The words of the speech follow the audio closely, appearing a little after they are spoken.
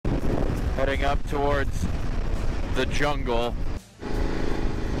heading up towards the jungle.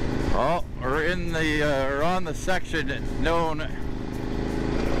 Oh, we're on the section known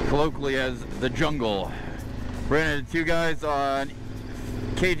colloquially as the jungle. Ran into two guys on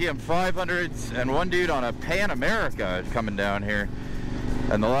KTM 500s and one dude on a Pan America coming down here.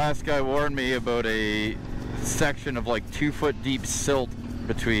 And the last guy warned me about a section of like 2 foot deep silt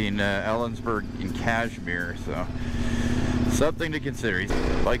between Ellensburg and Kashmir, so something to consider.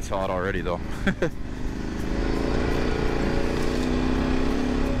 Bike's hot already though.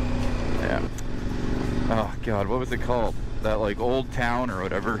 Yeah. Oh god, what was it called? That like old town or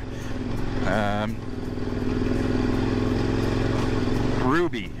whatever.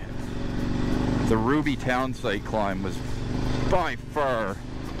 Ruby. The Ruby town site climb was by far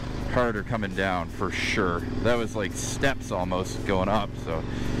harder coming down for sure. That was like steps almost going up, so.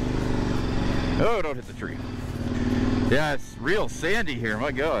 Oh, don't hit the tree. Yeah, it's real sandy here,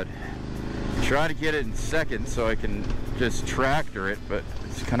 my god. Trying to get it in second so I can just tractor it, but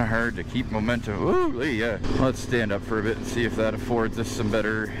it's kind of hard to keep momentum. Ooh, yeah. Let's stand up for a bit and see if that affords us some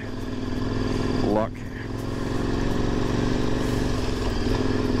better luck.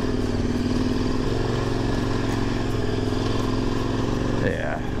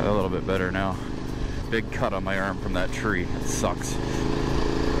 Yeah, a little bit better now. Big cut on my arm from that tree. It sucks.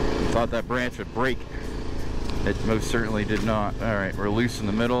 Thought that branch would break. It most certainly did not. Alright, we're loose in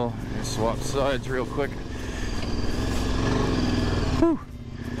the middle. Swap sides real quick. Whew.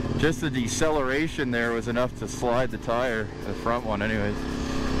 Just the deceleration there was enough to slide the tire, the front one anyways.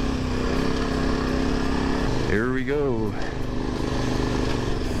 Here we go.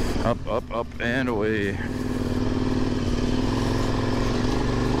 Up, up, up, and away.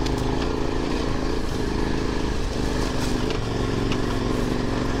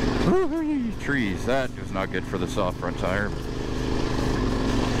 Trees, that was not good for the soft front tire.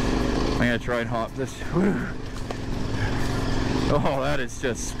 I'm gonna try and hop this. Oh, that is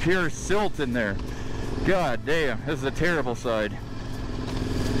just pure silt in there. God damn, this is a terrible side.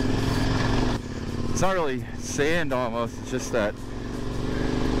 It's not really sand almost, it's just that.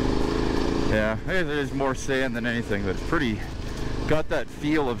 Yeah, it is more sand than anything, but it's pretty, got that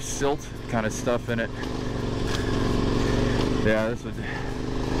feel of silt kind of stuff in it. Yeah, this would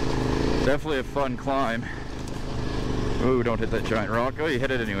definitely a fun climb. Ooh, don't hit that giant rock. Oh, you hit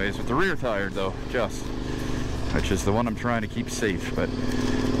it anyways with the rear tire though, just. Which is the one I'm trying to keep safe, but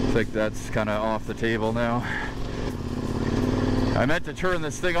I think that's kind of off the table now. I meant to turn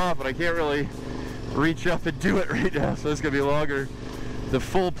this thing off, but I can't really reach up and do it right now, so it's gonna be longer. The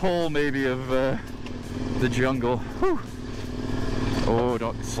full pull maybe of the jungle. Whew. Oh,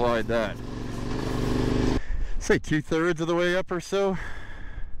 don't slide that. Say 2/3 of the way up or so.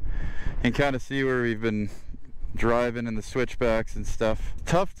 And kind of see where we've been driving in the switchbacks and stuff.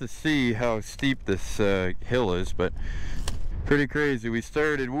 Tough to see how steep this hill is, but pretty crazy. We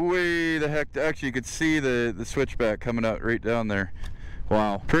started way the heck, actually you could see the switchback coming out right down there.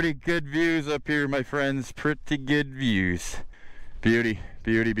 Wow, pretty good views up here, my friends. Pretty good views. Beauty,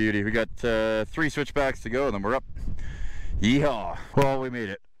 beauty, beauty. We got 3 switchbacks to go and then we're up. Yeehaw. Well, we made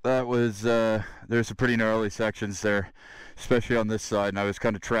it. That was, there's some pretty gnarly sections there, especially on this side, and I was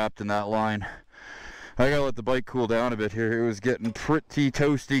kind of trapped in that line. I gotta let the bike cool down a bit here. It was getting pretty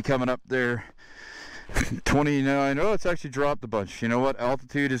toasty coming up there. 29, oh, it's actually dropped a bunch. You know what?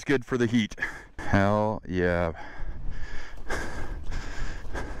 Altitude is good for the heat. Hell yeah.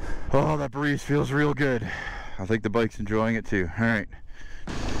 Oh, that breeze feels real good. I think the bike's enjoying it too. All right.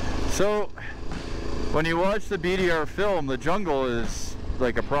 So, when you watch the BDR film, the jungle is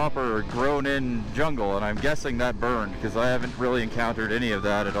like a proper grown-in jungle, and I'm guessing that burned because I haven't really encountered any of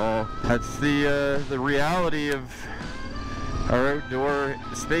that at all. That's the reality of our outdoor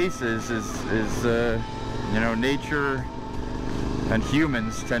spaces. Is you know, nature and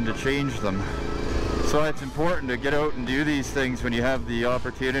humans tend to change them. So it's important to get out and do these things when you have the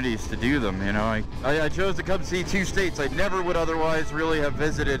opportunities to do them. You know, I chose to come see 2 states I never would otherwise really have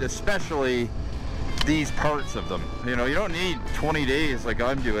visited, especially these parts of them. You know, you don't need 20 days like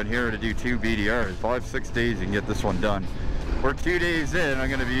I'm doing here to do 2 BDRs. 5-6 days you can get this one done. We're 2 days in. I'm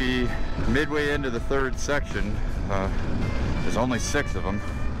going to be midway into the 3rd section. There's only 6 of them.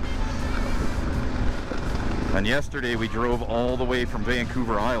 And yesterday we drove all the way from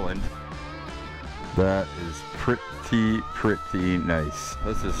Vancouver Island. That is pretty nice.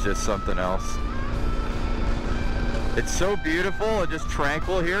 This is just something else. It's so beautiful and just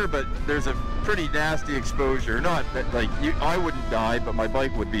tranquil here, but there's a pretty nasty exposure. Not that, like, I wouldn't die, but my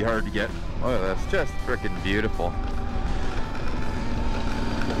bike would be hard to get. Oh, that's just freaking beautiful.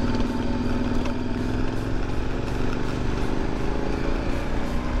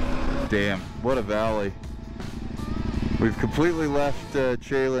 Damn, what a valley. We've completely left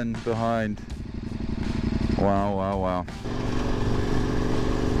Chelan behind. Wow, wow, wow.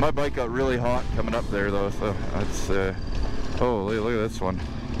 My bike got really hot coming up there though, so that's, oh, look at this one.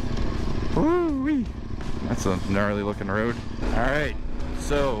 Woo-wee. That's a gnarly looking road. Alright,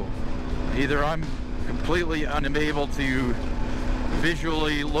 so either I'm completely unable to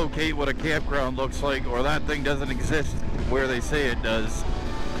visually locate what a campground looks like, or that thing doesn't exist where they say it does.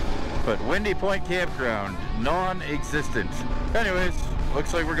 But Windy Point Campground, non-existent. Anyways,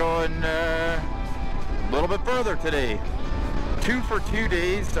 looks like we're going a little bit further today. 2 for 2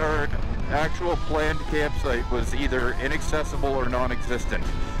 days, our actual planned campsite was either inaccessible or non-existent,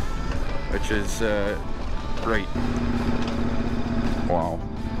 which is great. Wow.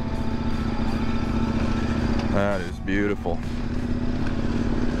 That is beautiful.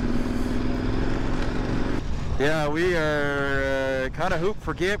 Yeah, we are kind of hooped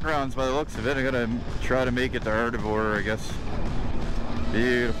for campgrounds by the looks of it. I'm gonna try to make it to Ardenvoir, I guess.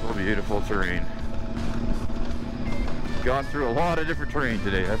 Beautiful, beautiful terrain. Gone through a lot of different terrain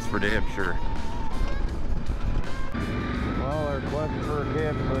today, that's for damn sure. Well, our quest for a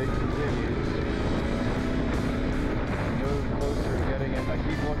campsite continues. Move closer to getting it. I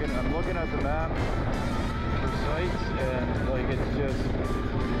keep looking, I'm looking at the map for sites, and like it's just,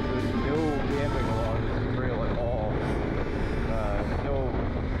 there's no camping along this trail at all. No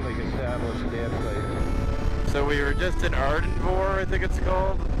like established campsites. So we were just in Ardenvoir, I think it's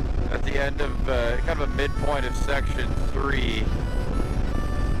called, at the end of kind of a midpoint of section 3.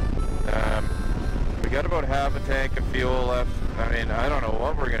 We got about half a tank of fuel left. I mean, I don't know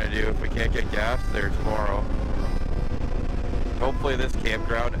what we're gonna do if we can't get gas there tomorrow. Hopefully this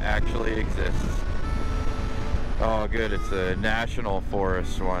campground actually exists. Oh good, it's a national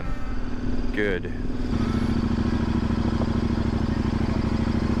forest one. Good.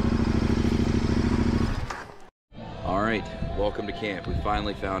 Alright, welcome to camp. We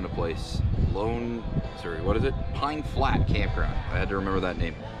finally found a place. What is it? Pine Flat Campground. I had to remember that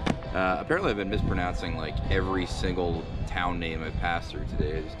name. Apparently I've been mispronouncing like every single town name I've passed through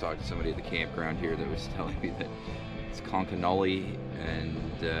today. I just talked to somebody at the campground here that was telling me that it's Concanoli and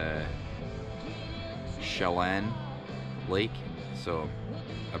Chelan Lake. So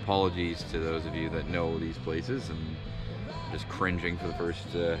apologies to those of you that know these places, and I'm just cringing for the first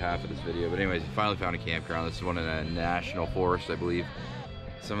half of this video. But anyways, we finally found a campground. This is one in a national forest, I believe.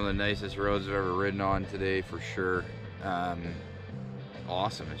 Some of the nicest roads I've ever ridden on today, for sure.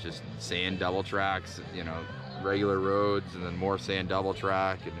 Awesome. It's just sand double tracks, you know, regular roads, and then more sand double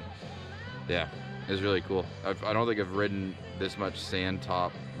track, and yeah, it was really cool. I don't think I've ridden this much sand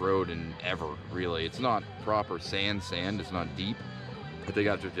top road in ever, really. It's not proper sand, it's not deep. I think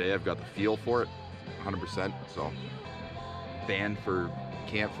after today I've got the feel for it 100%. So banned for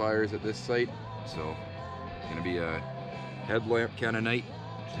campfires at this site, so it's gonna be a headlamp kind of night,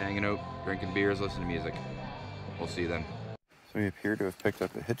 just hanging out, drinking beers, listening to music. We'll see you then. So we appear to have picked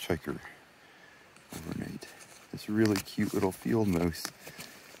up a hitchhiker overnight. This really cute little field mouse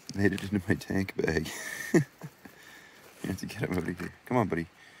made it into my tank bag. I have to get him out of here. Come on, buddy.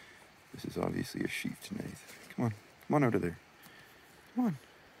 This is obviously a sheep tonight. Come on out of there. Come on.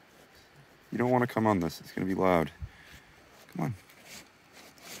 You don't want to come on this. It's going to be loud. Come on.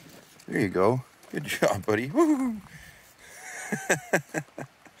 There you go. Good job, buddy. Woo!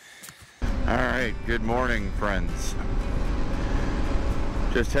 All right. Good morning, friends.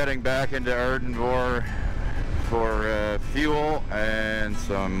 Just heading back into Ardenvoir for fuel and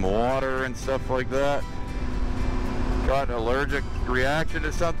some water and stuff like that. Got an allergic reaction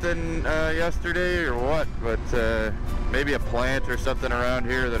to something yesterday or what, but maybe a plant or something around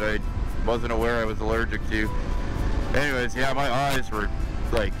here that I wasn't aware I was allergic to. Anyways, yeah, my eyes were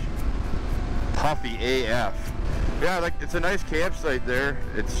like puffy AF. Yeah, like it's a nice campsite there.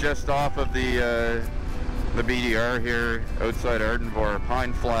 It's just off of the BDR here outside Ardenvoir,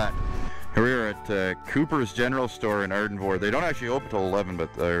 Pine Flat. Here we are at Cooper's General Store in Ardenvoir. They don't actually open till 11,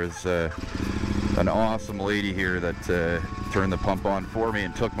 but there's an awesome lady here that turned the pump on for me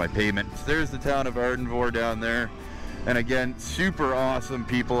and took my payment. So there's the town of Ardenvoir down there. And again, super awesome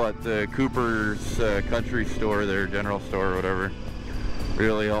people at the Cooper's Country Store there, General Store or whatever.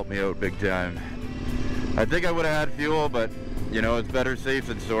 Really helped me out big time. I think I would have had fuel, but you know, it's better safe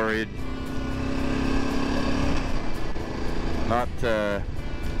than sorry. Not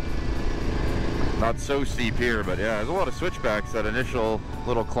so steep here, but yeah, there's a lot of switchbacks, that initial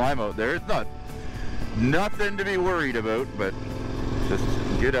little climb out there. It's nothing to be worried about, but just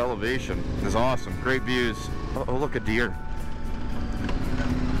good elevation. It's awesome, great views. Oh, look, a deer.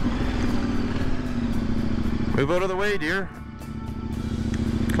 Move out of the way, deer.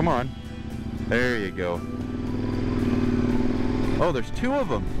 Come on. There you go. Oh, there's 2 of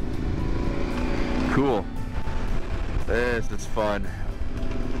them. Cool. This is fun.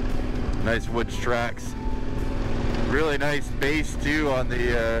 Nice wood tracks. Really nice base too on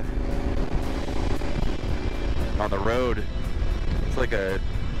the road. It's like a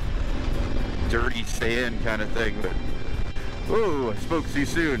dirty sand kind of thing, but ooh, I spoke too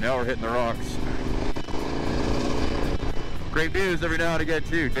soon. Now we're hitting the rocks. Great views every now and again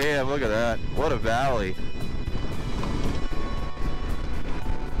too. Damn, look at that. What a valley.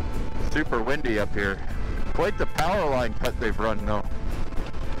 Super windy up here. Quite the power line cut they've run though.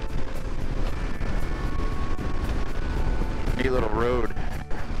 Neat little road.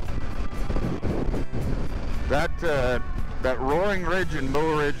 That Roaring Ridge and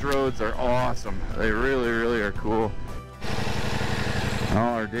Bow Ridge roads are awesome. They really, really are cool. Oh,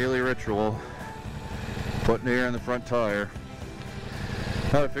 our daily ritual. Putting air in the front tire.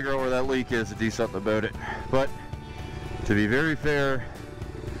 How to figure out where that leak is to do something about it. But to be very fair,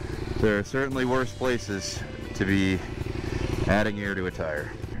 there are certainly worse places to be adding air to a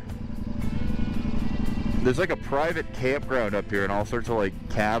tire. There's like a private campground up here and all sorts of like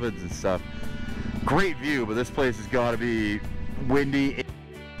cabins and stuff. Great view, but this place has got to be windy.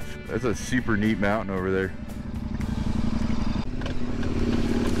 That's a super neat mountain over there.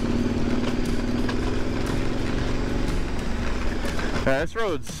 This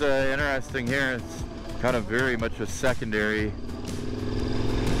road's interesting here. It's kind of very much a secondary.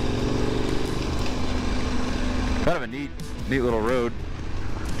 Kind of a neat little road.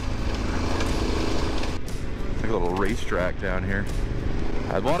 It's like a little racetrack down here.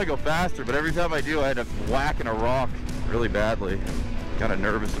 I'd want to go faster, but every time I do, I end up whacking a rock really badly. Kind of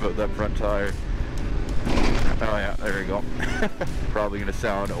nervous about that front tire. Oh yeah, there you go. Probably going to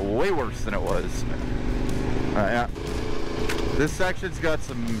sound way worse than it was. Yeah. This section's got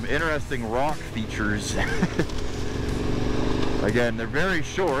some interesting rock features. Again, they're very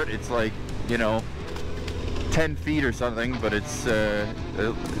short. It's like, you know, 10 feet or something, but it's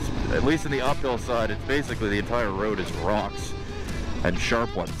at least in the uphill side, it's basically the entire road is rocks. And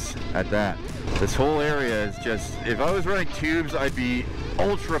sharp ones at that. This whole area is just, if I was running tubes, I'd be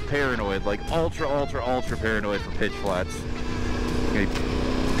ultra paranoid, like ultra paranoid for pitch flats. Okay,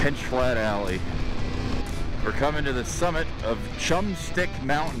 Pinch Flat Alley. We're coming to the summit of Chumstick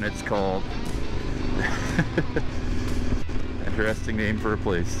Mountain, it's called. Interesting name for a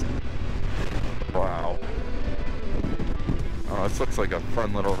place. Wow. Oh, this looks like a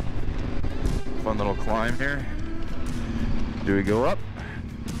fun little climb here. Do we go up?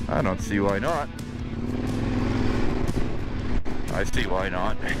 I don't see why not. I see why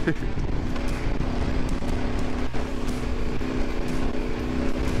not.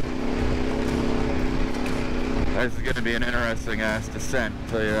 This is going to be an interesting ass descent, I'll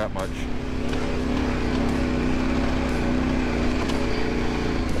tell you that much.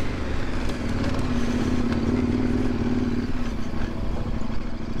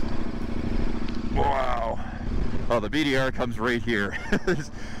 Wow. Oh, the BDR comes right here.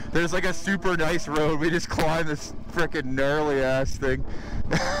 there's like a super nice road. We just climb this frickin' gnarly ass thing.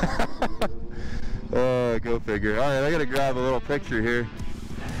 Oh, go figure. Alright, I gotta grab a little picture here.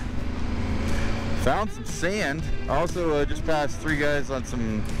 Found some sand. Also just passed 3 guys on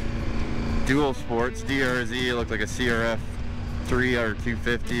some dual sports. DRZ, it looked like a CRF 3 or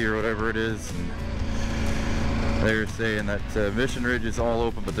 250 or whatever it is. And they were saying that Mission Ridge is all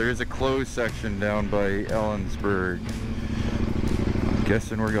open, but there is a closed section down by Ellensburg. I'm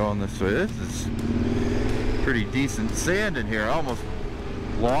guessing we're going this way. This is pretty decent sand in here. I almost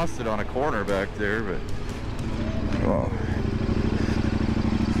lost it on a corner back there, but oh.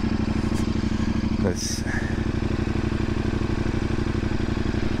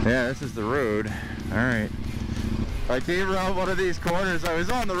 Yeah, this is the road. Alright. I came around one of these corners. I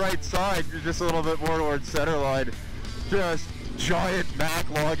was on the right side, just a little bit more towards center line. Just giant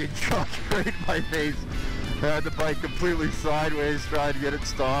backlogging truck right in my face. I had the bike completely sideways trying to get it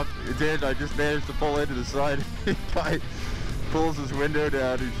stopped. It did. I just managed to pull into the side. The guy pulls his window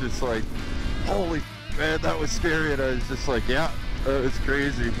down. He's just like, holy man, that was scary. And I was just like, yeah, that was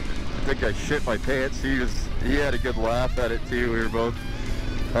crazy. I think I shit my pants. He had a good laugh at it too. We were both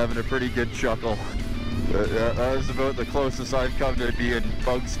having a pretty good chuckle. That was about the closest I've come to being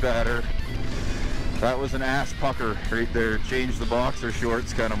bug spatter. That was an ass pucker right there. Change the boxer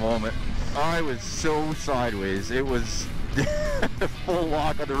shorts kind of moment. I was so sideways. It was full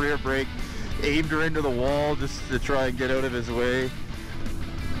lock on the rear brake. Aimed her into the wall just to try and get out of his way.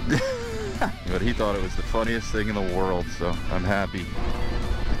 But he thought it was the funniest thing in the world, so I'm happy.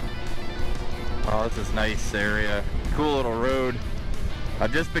 Oh, this is a nice area. Cool little road.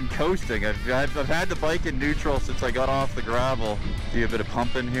 I've just been coasting. I've had the bike in neutral since I got off the gravel. Do a bit of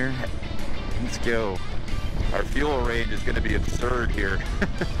pumping here. Let's go. Our fuel range is going to be absurd here.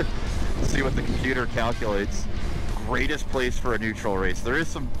 Let's see what the computer calculates. Greatest place for a neutral race. There is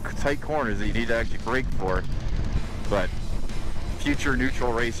some tight corners that you need to actually brake for, but future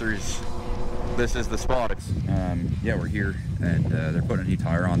neutral racers, this is the spot. Yeah, we're here, and they're putting a new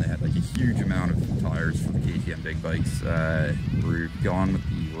tire on. They had like a huge amount of tires for the KTM big bikes. We're going with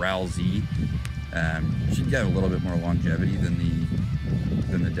the RAL Z. Should get a little bit more longevity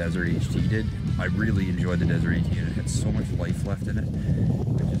than the Desert HT did. I really enjoyed the Desert HT, and it had so much life left in it.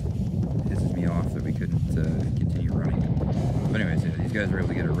 It just pisses me off that we couldn't continue running it. But anyways, yeah, these guys were able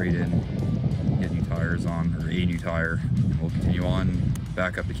to get it right in, get new tires on, or a new tire. We'll continue on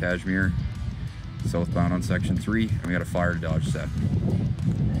back up to Cashmere, southbound on section 3, and we got a fire to dodge set.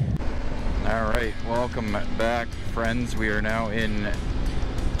 Alright, welcome back, friends. We are now in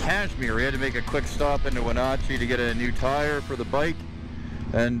Cashmere. We had to make a quick stop into Wenatchee to get a new tire for the bike,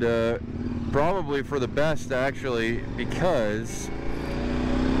 and probably for the best actually, because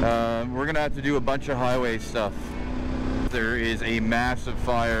we're gonna have to do a bunch of highway stuff. There is a massive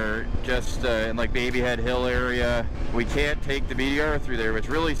fire just in like Babyhead Hill area. We can't take the BDR through there, which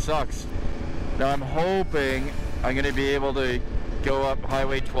really sucks. Now I'm hoping I'm gonna be able to go up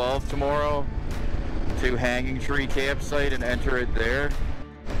Highway 12 tomorrow to Hanging Tree campsite and enter it there.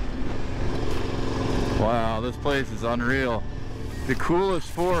 Wow, this place is unreal. The coolest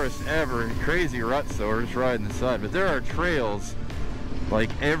forest ever. Crazy ruts though, we're just riding the side. But there are trails like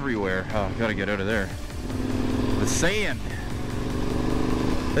everywhere. Oh, gotta get out of there. The sand.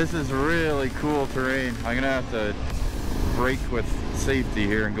 This is really cool terrain. I'm gonna have to brake with safety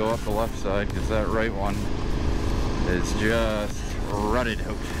here and go up the left side, because that right one is just rutted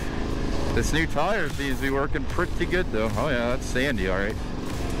out. This new tire seems to be working pretty good though. Oh yeah, that's sandy, alright.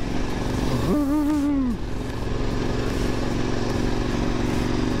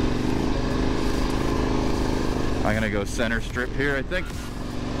 I'm gonna go center strip here, I think.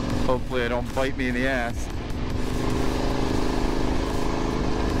 Hopefully I don't bite me in the ass.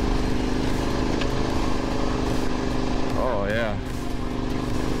 Oh yeah.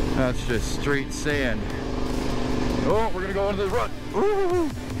 That's just straight sand. Oh, we're gonna go into the rut. Ooh.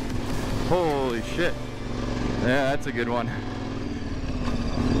 Holy shit. Yeah, that's a good one.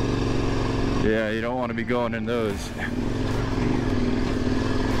 Yeah, you don't want to be going in those.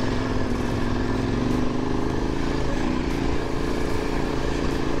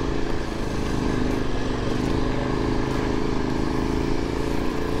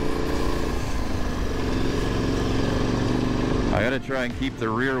 I gotta try and keep the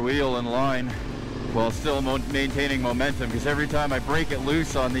rear wheel in line while still maintaining momentum, because every time I break it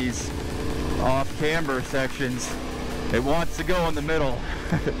loose on these off-camber sections, it wants to go in the middle.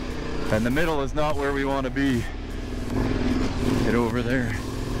 And the middle is not where we want to be. Get over there.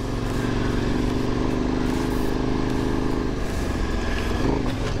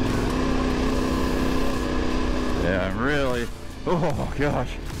 Yeah, I'm really, oh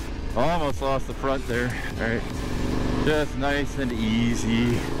gosh, almost lost the front there. All right. Just nice and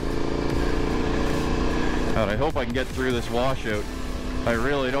easy. God, I hope I can get through this washout. I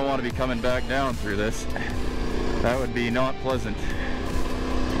really don't want to be coming back down through this. That would be not pleasant.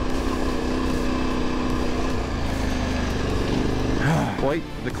 Quite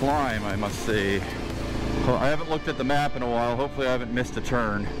the climb, I must say. Well, I haven't looked at the map in a while. Hopefully I haven't missed a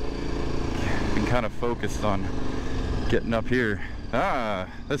turn. Been kind of focused on getting up here. Ah,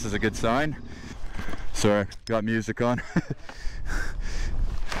 this is a good sign. Sorry, got music on.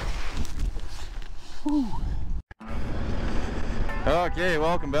 Okay,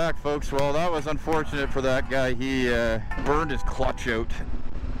 welcome back folks. Well, that was unfortunate for that guy. He burned his clutch out.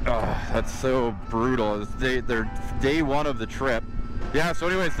 That's so brutal. It's day one of the trip. Yeah, so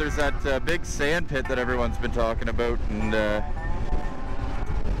anyways, there's that big sand pit that everyone's been talking about, and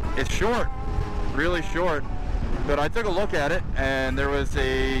it's short, really short. But I took a look at it, and there was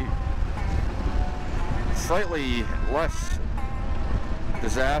a slightly less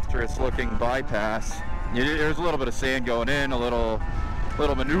disastrous looking bypass. There's a little bit of sand going in, a little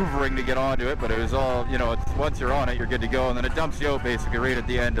maneuvering to get onto it, but it was all, you know, once you're on it, you're good to go, and then it dumps you out basically right at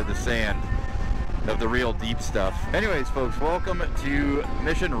the end of the sand, of the real deep stuff. Anyways, folks, welcome to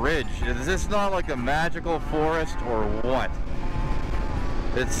Mission Ridge. Is this not like a magical forest or what?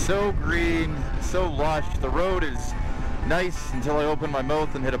 It's so green, so lush. The road is nice until I open my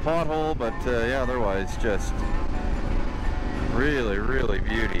mouth and hit a pothole, but yeah, otherwise just really, really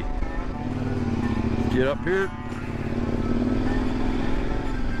beauty. Get up here.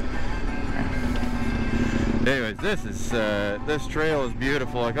 Anyways, this trail is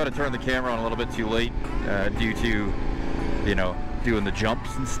beautiful. I got to turn the camera on a little bit too late due to, you know, doing the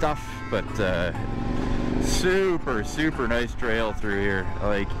jumps and stuff. But super, super nice trail through here.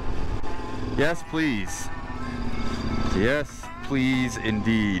 Like, yes, please. Yes, please,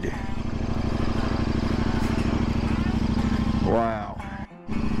 indeed. Wow.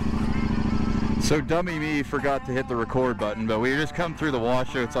 So dummy me forgot to hit the record button, but we just come through the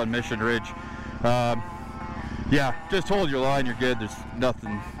washouts on Mission Ridge. Yeah, just hold your line, you're good. There's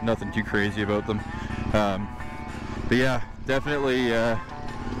nothing too crazy about them. But yeah, definitely a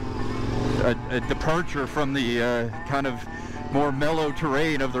departure from the kind of more mellow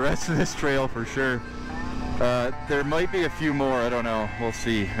terrain of the rest of this trail for sure. There might be a few more, I don't know. We'll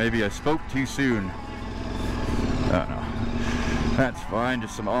see. Maybe I spoke too soon. I don't know. That's fine,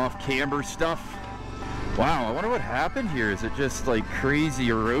 just some off-camber stuff. Wow, I wonder what happened here. Is it just like crazy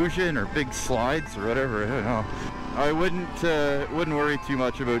erosion or big slides or whatever? I don't know. I wouldn't worry too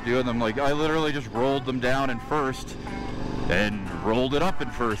much about doing them. Like, I literally just rolled them down in first and rolled it up in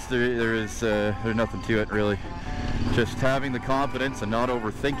first. There's nothing to it really. Just having the confidence and not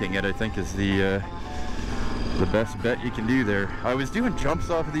overthinking it, I think, is the best bet you can do there. I was doing jumps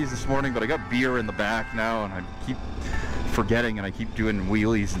off of these this morning, but I got beer in the back now, and I keep forgetting, and I keep doing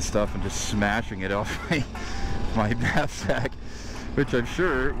wheelies and stuff and just smashing it off my knapsack, which I'm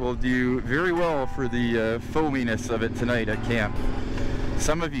sure will do very well for the foaminess of it tonight at camp.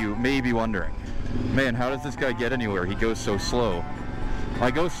 Some of you may be wondering, man, how does this guy get anywhere? He goes so slow.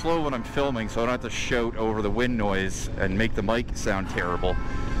 I go slow when I'm filming, so I don't have to shout over the wind noise and make the mic sound terrible.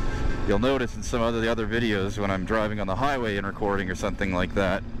 You'll notice in some of the other videos when I'm driving on the highway and recording or something like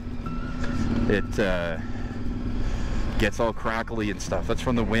that, it gets all crackly and stuff. That's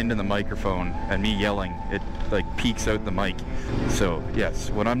from the wind in the microphone and me yelling. It like peaks out the mic. So yes,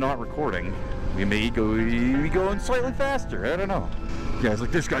 when I'm not recording, we may be going slightly faster. I don't know. Guys,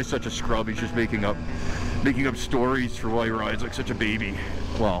 like, this guy's such a scrub. He's just making up stories for why he rides like such a baby.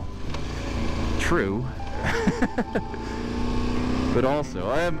 Well, true. But also,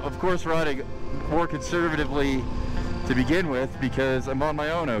 I am of course riding more conservatively to begin with because I'm on my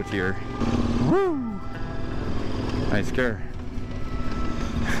own out here. Woo! Nice car.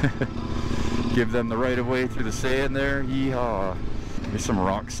 Give them the right of way through the sand there. Yeehaw. There's some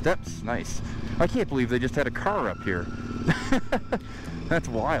rock steps. Nice. I can't believe they just had a car up here. That's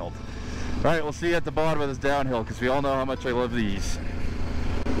wild. Alright, we'll see you at the bottom of this downhill because we all know how much I love these.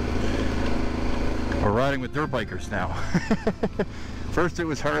 We're riding with dirt bikers now. First it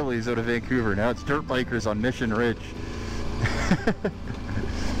was Harleys out of Vancouver. Now it's dirt bikers on Mission Ridge.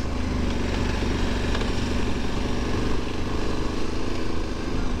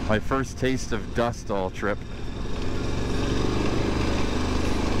 My first taste of dust all trip.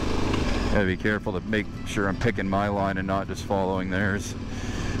 Gotta be careful to make sure I'm picking my line and not just following theirs.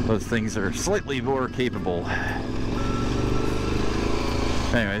 Those things are slightly more capable.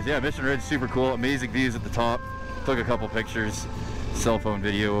 Anyways, yeah, Mission Ridge, super cool. Amazing views at the top. Took a couple pictures, cell phone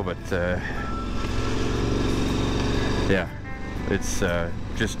video, but yeah, it's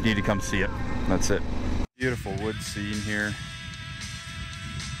just need to come see it. That's it. Beautiful wood scene here.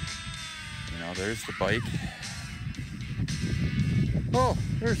 There's the bike. Oh,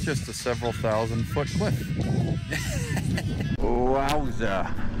 there's just a several thousand foot cliff.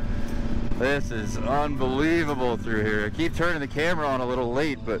 Wowza. This is unbelievable through here. I keep turning the camera on a little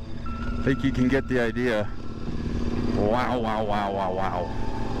late, but I think you can get the idea. Wow, wow, wow, wow,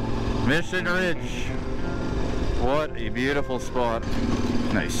 wow. Mission Ridge. What a beautiful spot.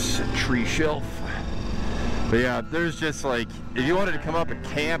 Nice tree shelf. But yeah, there's just like, if you wanted to come up and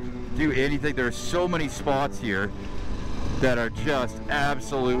camp, do anything, there are so many spots here that are just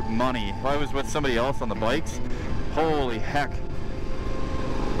absolute money. If I was with somebody else on the bikes, holy heck,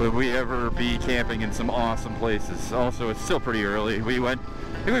 would we ever be camping in some awesome places. Also, it's still pretty early. I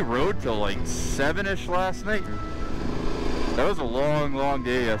think we rode till like 7-ish last night. That was a long, long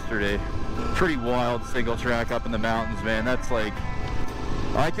day yesterday. Pretty wild single track up in the mountains, man. That's like,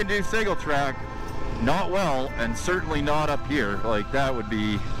 I can do single track, not well, and certainly not up here. Like, that would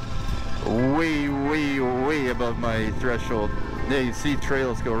be way, way, way above my threshold. Yeah, you see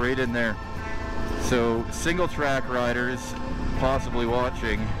trails go right in there. So single track riders possibly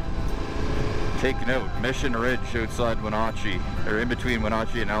watching, take note. Mission Ridge outside Wenatchee, or in between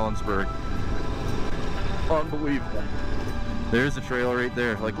Wenatchee and Ellensburg. Unbelievable. There's a trail right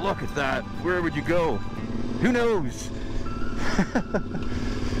there. Like, look at that. Where would you go? Who knows?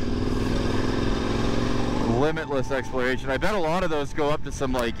 Limitless exploration. I bet a lot of those go up to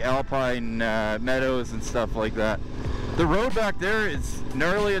some like alpine meadows and stuff like that. The road back there is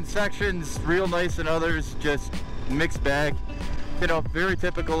gnarly in sections, real nice in others, just mixed bag. You know, very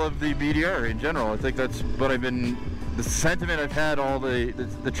typical of the BDR in general. I think that's what the sentiment I've had all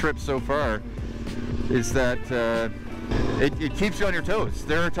the trips so far is that it keeps you on your toes.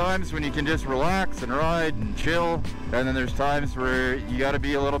 There are times when you can just relax and ride and chill, and then there's times where you got to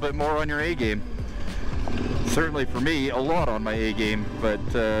be a little bit more on your A game. Certainly for me, a lot on my A game, but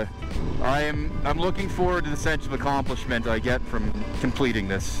I'm looking forward to the sense of accomplishment I get from completing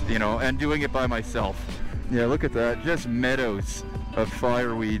this, you know, and doing it by myself. Yeah, look at that, just meadows of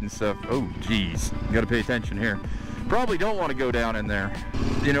fireweed and stuff. Oh geez, you gotta pay attention here. Probably don't want to go down in there.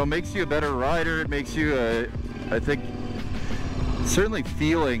 You know, makes you a better rider. It makes you, I think, certainly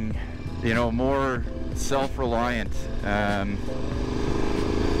feeling, you know, more self-reliant. I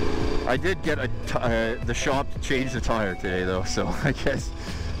did get the shop to change the tire today though, so I guess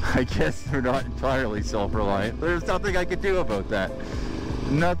they're not entirely self-reliant. There's nothing I could do about that.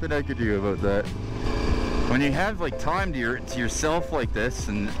 Nothing I could do about that. When you have like time to yourself like this,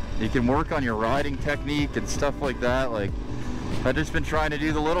 and you can work on your riding technique and stuff like that, like I've just been trying to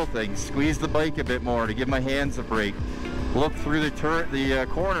do the little things, squeeze the bike a bit more to give my hands a break, look through the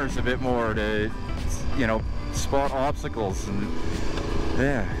corners a bit more to, you know, spot obstacles, and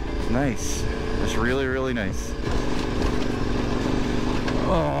yeah, nice. It's really, really nice.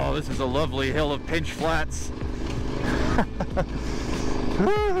 Oh, this is a lovely hill of pinch flats.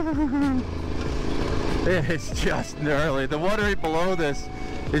 It's just gnarly. The one right below this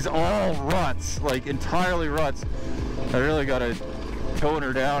is all ruts, like entirely ruts. I really gotta tone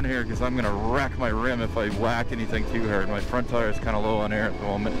her down here because I'm gonna wreck my rim if I whack anything too hard. My front tire is kind of low on air at the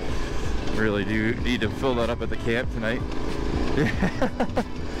moment. Really do need to fill that up at the camp tonight.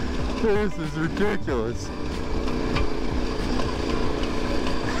 This is ridiculous.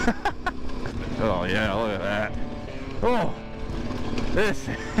 Oh yeah, look at that. Oh, this.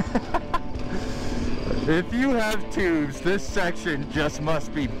 If you have tubes, this section just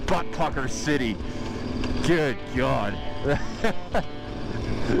must be butt pucker city. Good God.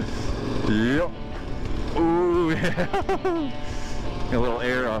 Yep. Ooh, yeah. Get a little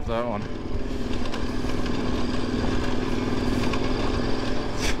air off that one.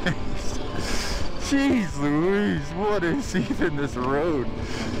 Jeez Louise, what is even this road?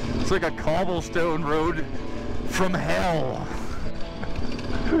 It's like a cobblestone road from hell.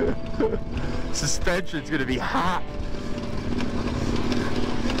 Suspension's gonna be hot.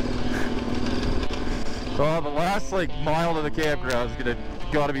 Oh, the last like mile to the campground is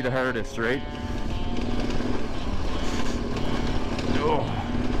gotta be the hardest, right? Oh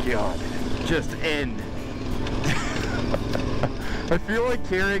God, just end. I feel like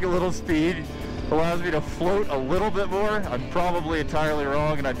carrying a little speed allows me to float a little bit more. I'm probably entirely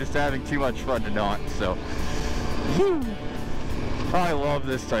wrong, and I'm just having too much fun to not. So, whew. I love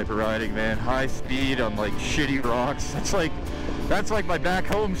this type of riding, man. High speed on like shitty rocks. That's like my back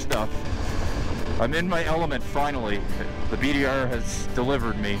home stuff. I'm in my element finally. The BDR has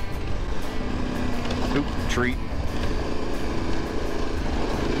delivered me. Oop, treat.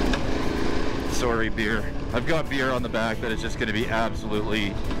 Sorry, beer. I've got beer on the back that is just going to be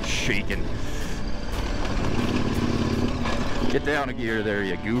absolutely shaken. Get down a gear there,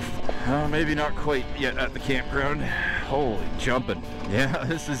 you goof. Maybe not quite yet at the campground. Holy jumping. Yeah,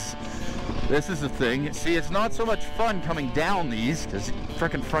 this is the thing. See, it's not so much fun coming down these because the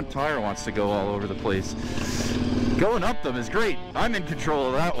frickin' front tire wants to go all over the place. Going up them is great. I'm in control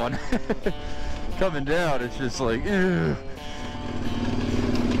of that one. Coming down, it's just like, ew.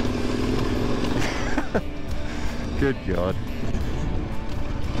 Good God.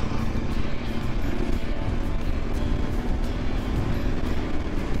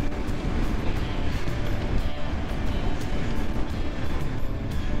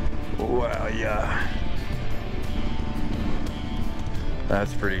 Wow, yeah.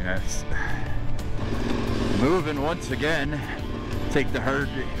 That's pretty nice. Moving once again. Take the hard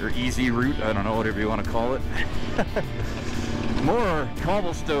or easy route, I don't know, whatever you want to call it. More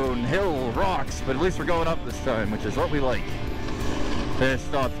cobblestone, hill, rocks, but at least we're going up this time, which is what we like. I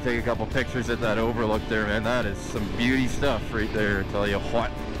stopped to take a couple pictures at that overlook there, man. That is some beauty stuff right there, I tell you what.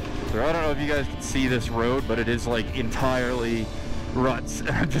 So I don't know if you guys can see this road, but it is like entirely ruts.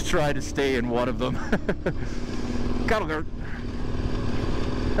 I'm just trying to stay in one of them. Cattle guard.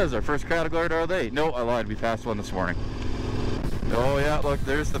 That was our first cattle guard all day. No, I lied, we passed one this morning. Oh yeah, look,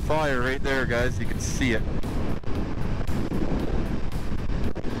 there's the fire right there, guys. You can see it.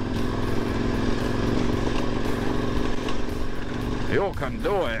 You can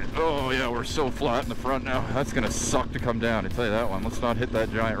do it. Oh yeah, we're so flat in the front now. That's gonna suck to come down, I tell you that one. Let's not hit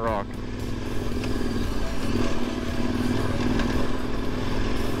that giant rock.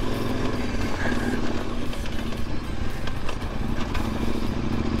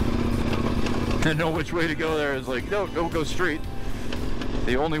 and know which way to go there. It's like, no, don't go straight.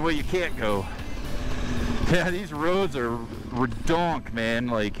 The only way you can't go. Yeah, these roads are redonk, man.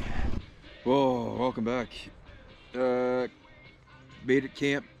 Like, whoa, welcome back. Made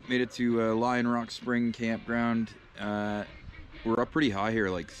it to Lion Rock Spring Campground. We're up pretty high here,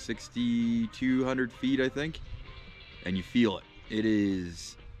 like 6,200 feet, I think, and you feel it. It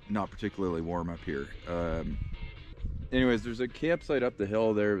is not particularly warm up here. Anyways, there's a campsite up the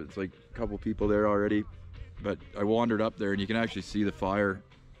hill there. It's like a couple people there already, but I wandered up there and you can actually see the fire,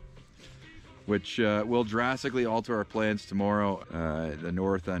 which will drastically alter our plans tomorrow. The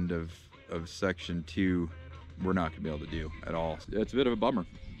north end of section 2, we're not gonna be able to do at all. It's a bit of a bummer,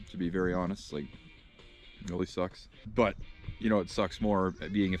 to be very honest. Like, it really sucks. But you know, it sucks more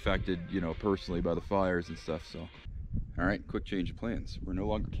being affected, you know, personally by the fires and stuff. So, all right, quick change of plans. We're no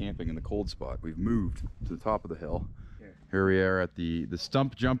longer camping in the cold spot. We've moved to the top of the hill. Here we are at the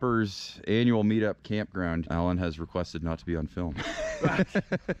Stump Jumpers annual meetup campground. Alan has requested not to be on film.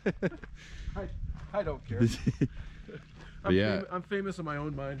 I don't care. I'm famous in my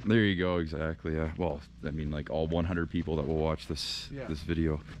own mind. There you go, exactly. Yeah. Well, I mean, like all 100 people that will watch this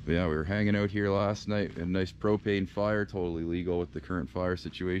video. But yeah, we were hanging out here last night. A nice propane fire, totally legal with the current fire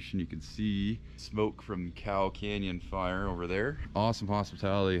situation. You can see smoke from Cow Canyon fire over there. Awesome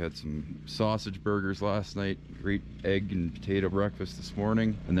hospitality. Had some sausage burgers last night. Great egg and potato breakfast this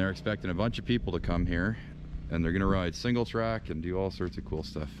morning. And they're expecting a bunch of people to come here. And they're gonna ride single track and do all sorts of cool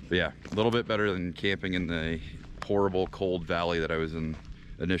stuff. But yeah, a little bit better than camping in the horrible cold valley that I was in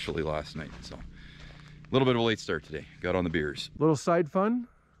initially last night. So a little bit of a late start today. Got on the beers. Little side fun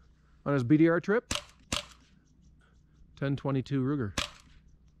on his BDR trip. 1022 Ruger.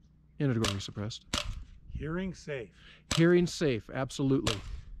 Integrally suppressed. Hearing safe. Hearing safe, absolutely.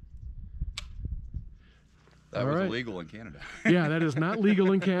 That was illegal in Canada. Yeah, that is not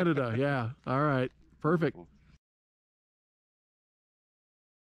legal in Canada. Yeah, all right, perfect.